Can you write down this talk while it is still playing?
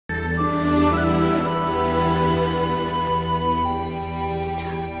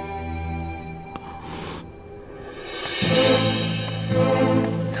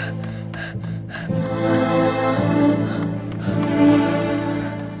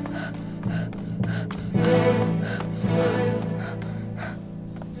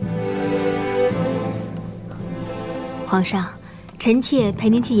皇上，臣妾陪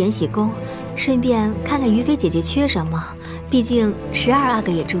您去延禧宫，顺便看看于妃姐姐缺什么。毕竟12阿哥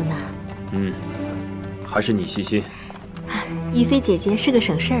也住那儿。还是你细心。于妃姐姐是个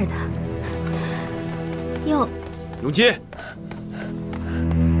省事儿的。哟，永基，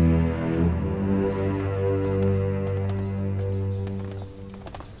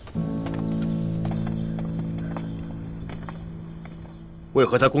为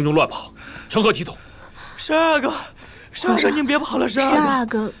何在宫中乱跑？成何体统？12阿哥，12阿哥，您别跑了，12阿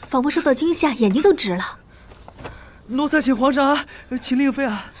哥仿佛受到惊吓，眼睛都直了。奴才请皇上啊，请令妃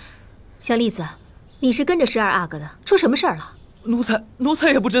啊。小栗子，你是跟着12阿哥的，出什么事儿了？奴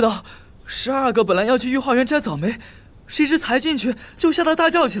才也不知道。12阿哥本来要去御花园摘枣梅，谁知才进去就吓得大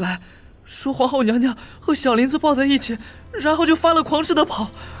叫起来，说皇后娘娘和小林子抱在一起，然后就发了狂似的跑。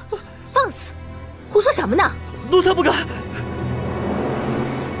放肆！胡说什么呢？奴才不敢。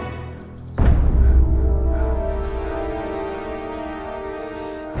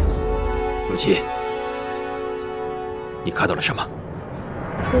永基，你看到了什么？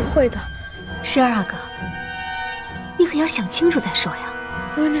不会的，12阿哥，你可要想清楚再说呀。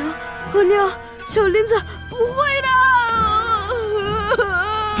额娘，小林子不会的。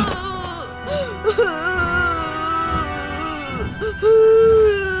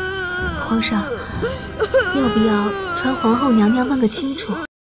皇上，要不要传皇后娘娘问个清楚？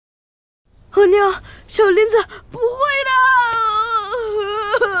额娘，小林子不会的。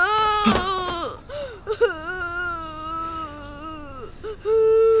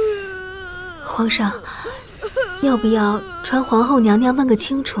皇上，要不要传皇后娘娘问个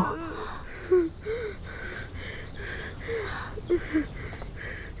清楚？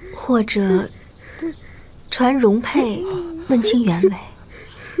或者传容佩问清原委？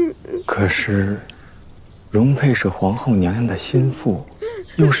可是，容佩是皇后娘娘的心腹，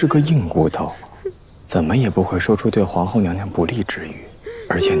又是个硬骨头，怎么也不会说出对皇后娘娘不利之语。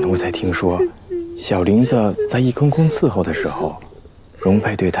而且奴才听说，小林子在翊坤宫伺候的时候，容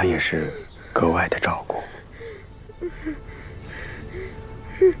佩对她也是格外的照顾。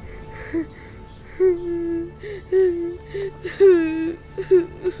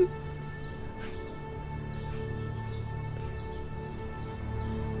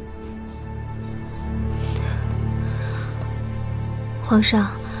皇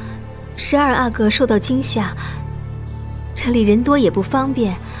上，12阿哥受到惊吓，城里人多也不方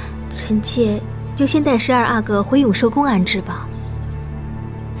便，臣妾就先带12阿哥回永寿宫安置吧。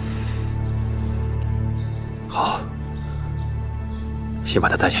好，先把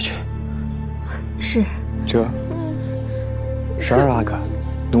他带下去。是。这，12阿哥，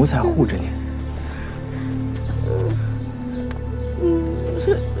奴才护着您。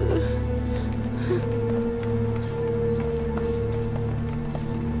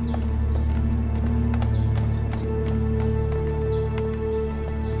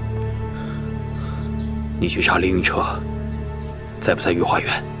你去查凌云车在不在御花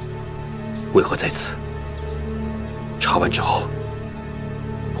园？为何在此？查完之后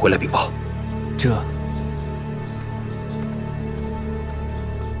回来禀报。这。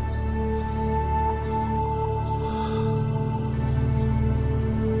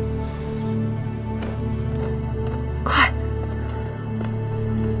快！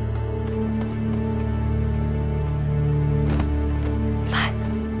来。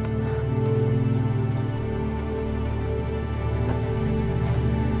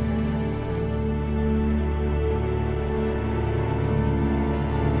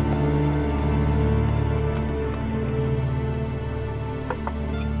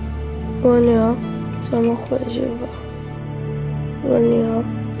额娘，咱们回去吧。额娘，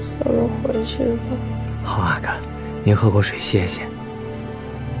咱们回去吧。好阿哥，您喝口水歇歇。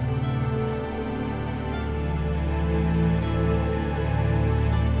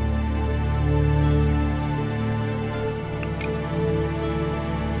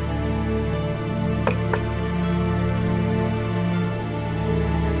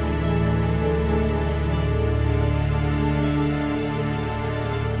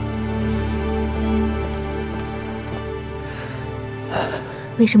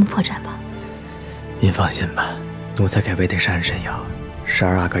没什么破绽吧？您放心吧，奴才给喂点山参药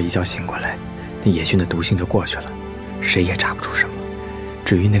，12阿哥一觉醒过来，那野菌的毒性就过去了，谁也查不出什么。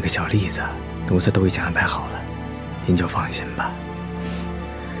至于那个小栗子，奴才都已经安排好了，您就放心吧。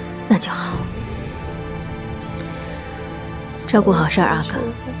那就好，照顾好12阿哥，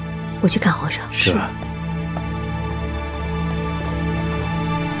我去看皇上。是。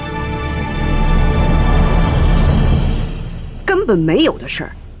根本没有的事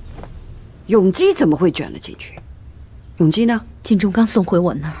儿，永基怎么会卷了进去？永基呢？锦中刚送回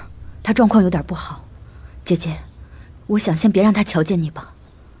我那儿，他状况有点不好。姐姐，我想先别让他瞧见你吧。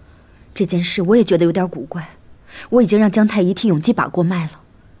这件事我也觉得有点古怪，我已经让姜太医替永基把过脉了，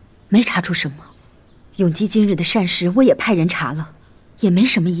没查出什么。永基今日的膳食我也派人查了，也没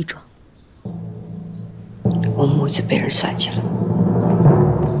什么异状。我母子被人算计了，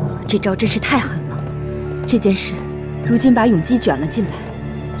这招真是太狠了。这件事如今把永基卷了进来，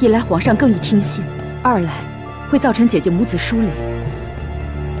一来皇上更易听信，二来会造成姐姐母子疏离。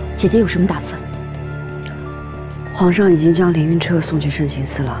姐姐有什么打算？皇上已经将凌云彻送去慎刑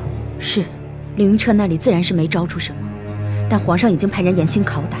司了。是，凌云彻那里自然是没招出什么，但皇上已经派人严刑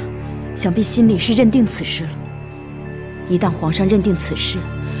拷打，想必心里是认定此事了。一旦皇上认定此事，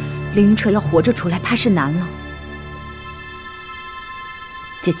凌云彻要活着出来，怕是难了。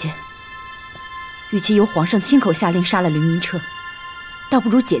姐姐，与其由皇上亲口下令杀了凌云彻，倒不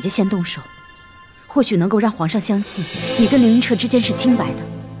如姐姐先动手，或许能够让皇上相信你跟凌云彻之间是清白的。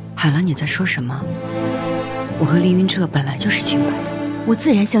海兰，你在说什么？我和凌云彻本来就是清白的。我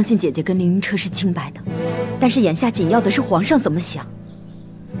自然相信姐姐跟凌云彻是清白的，但是眼下紧要的是皇上怎么想。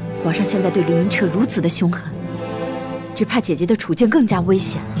皇上现在对凌云彻如此的凶狠，只怕姐姐的处境更加危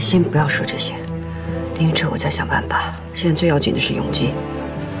险。你先不要说这些，凌云彻我再想办法。现在最要紧的是永基。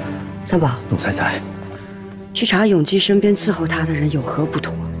三宝，奴才在。去查永基身边伺候他的人有何不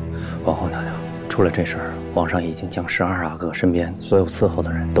妥。皇后娘娘，出了这事儿，皇上已经将12阿哥身边所有伺候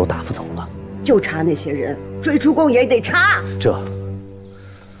的人都答复走了。就查那些人，追出宫也得查。这。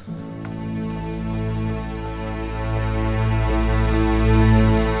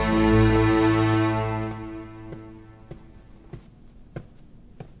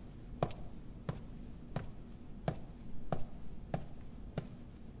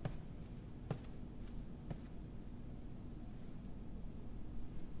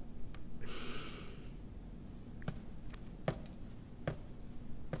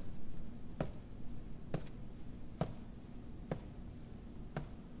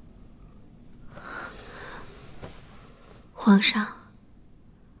皇上，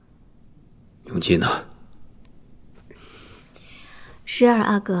永基呢？12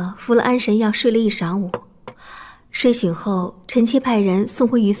阿哥服了安神药，睡了一晌午，睡醒后，臣妾派人送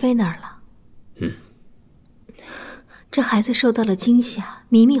回于妃那儿了。这孩子受到了惊吓，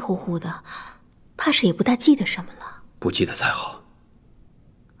迷迷糊糊的，怕是也不大记得什么了。不记得才好。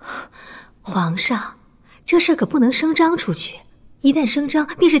皇上，这事儿可不能声张出去，一旦声张，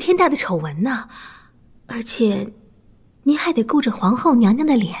便是天大的丑闻呐！而且，您还得顾着皇后娘娘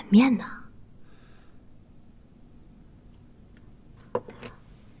的脸面呢。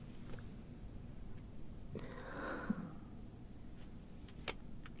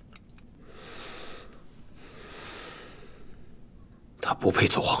她不配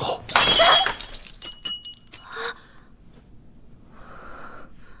做皇后。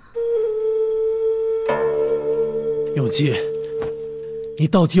永基，你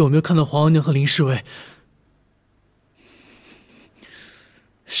到底有没有看到皇额娘和林侍卫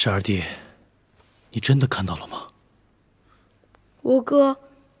？12弟，你真的看到了吗？我哥，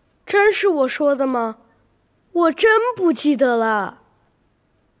真是我说的吗？我真不记得了。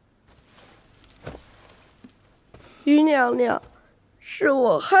于娘娘，是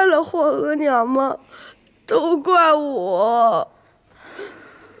我害了皇额娘吗？都怪我。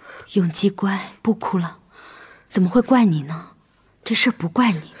永基乖，不哭了。怎么会怪你呢？这事不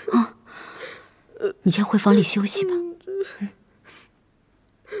怪你啊。你先回房里休息吧。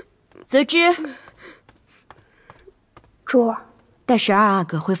泽之，珠儿，带12阿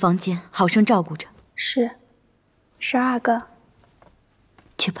哥回房间，好生照顾着。是，12阿哥，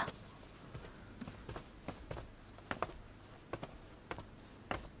去吧。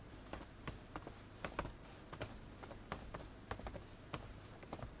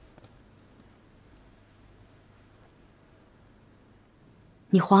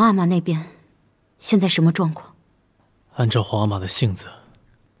你皇阿玛那边现在什么状况？按照皇阿玛的性子，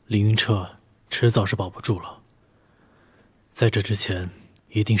凌云彻迟早是保不住了。在这之前，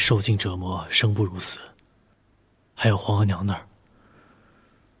一定受尽折磨，生不如死。还有皇额娘那儿，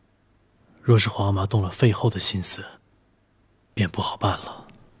若是皇阿玛动了废后的心思，便不好办了。